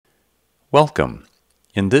Welcome!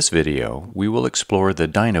 In this video, we will explore the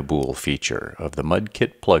DynaBool feature of the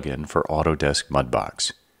MudKit plugin for Autodesk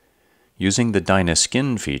Mudbox. Using the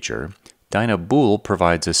DynaSkin feature, DynaBool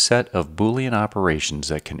provides a set of Boolean operations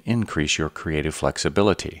that can increase your creative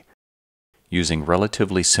flexibility. Using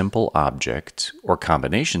relatively simple objects, or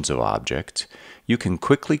combinations of objects, you can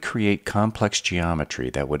quickly create complex geometry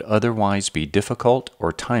that would otherwise be difficult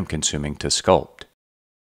or time-consuming to sculpt.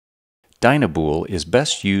 DynaBool is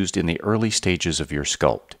best used in the early stages of your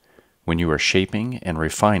sculpt, when you are shaping and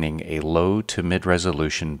refining a low to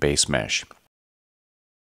mid-resolution base mesh.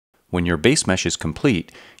 When your base mesh is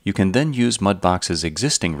complete, you can then use Mudbox's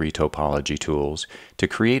existing retopology tools to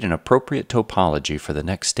create an appropriate topology for the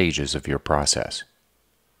next stages of your process.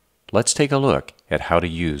 Let's take a look at how to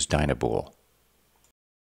use DynaBool.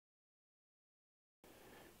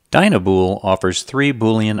 DynaBool offers three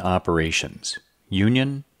Boolean operations: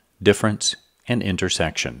 union, difference, and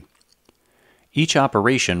intersection. Each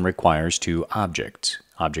operation requires two objects,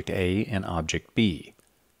 Object A and Object B.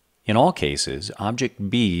 In all cases,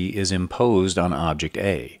 Object B is imposed on Object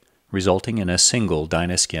A, resulting in a single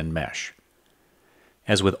DynaSkin mesh.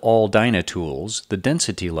 As with all Dyna tools, the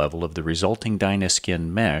density level of the resulting DynaSkin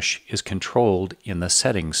mesh is controlled in the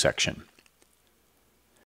Settings section.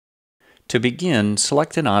 To begin,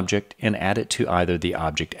 select an object and add it to either the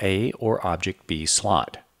Object A or Object B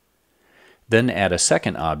slot. Then add a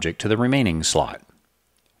second object to the remaining slot.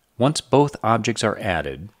 Once both objects are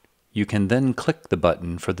added, you can then click the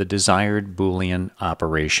button for the desired Boolean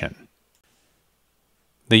operation.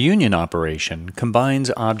 The union operation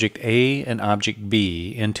combines Object A and Object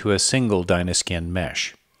B into a single DynaSkin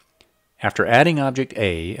mesh. After adding Object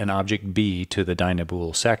A and Object B to the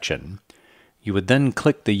DynaBool section, you would then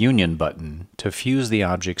click the union button to fuse the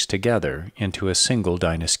objects together into a single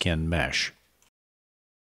DynaSkin mesh.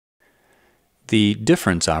 The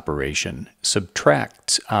difference operation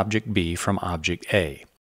subtracts Object B from Object A.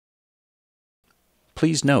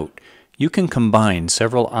 Please note, you can combine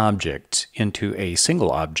several objects into a single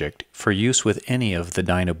object for use with any of the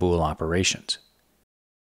DynaBool operations.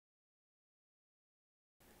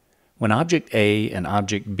 When Object A and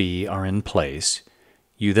Object B are in place,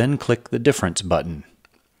 you then click the difference button.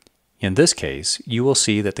 In this case, you will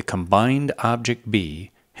see that the combined Object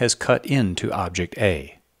B has cut into Object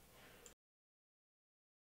A.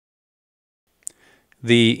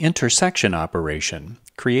 The intersection operation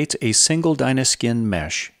creates a single DynaSkin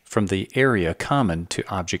mesh from the area common to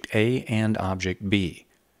Object A and Object B.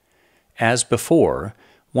 As before,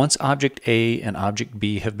 once Object A and Object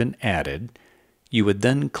B have been added, you would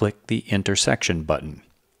then click the intersection button.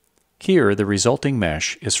 Here, the resulting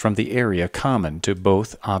mesh is from the area common to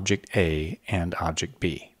both Object A and Object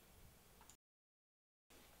B.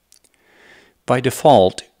 By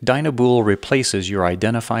default, DynaBool replaces your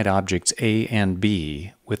identified objects A and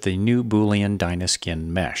B with the new Boolean DynaSkin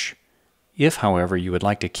mesh. If, however, you would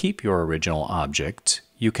like to keep your original objects,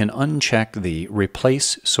 you can uncheck the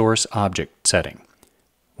Replace Source Object setting.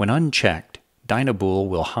 When unchecked, DynaBool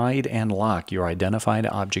will hide and lock your identified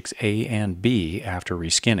objects A and B after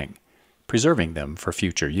reskinning, preserving them for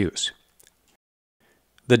future use.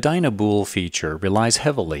 The DynaBool feature relies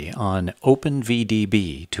heavily on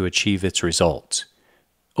OpenVDB to achieve its results.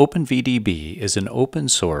 OpenVDB is an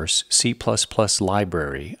open-source C++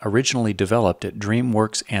 library originally developed at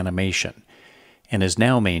DreamWorks Animation and is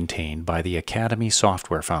now maintained by the Academy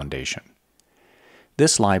Software Foundation.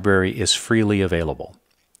 This library is freely available.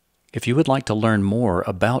 If you would like to learn more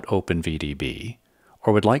about OpenVDB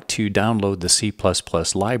or would like to download the C++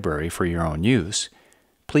 library for your own use,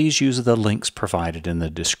 please use the links provided in the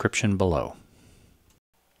description below.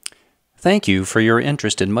 Thank you for your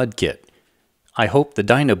interest in MudKit. I hope the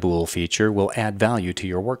DynaBool feature will add value to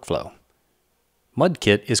your workflow.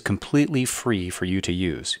 MudKit is completely free for you to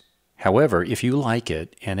use. However, if you like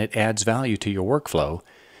it and it adds value to your workflow,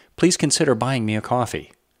 please consider buying me a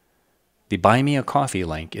coffee. The Buy Me a Coffee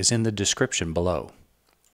link is in the description below.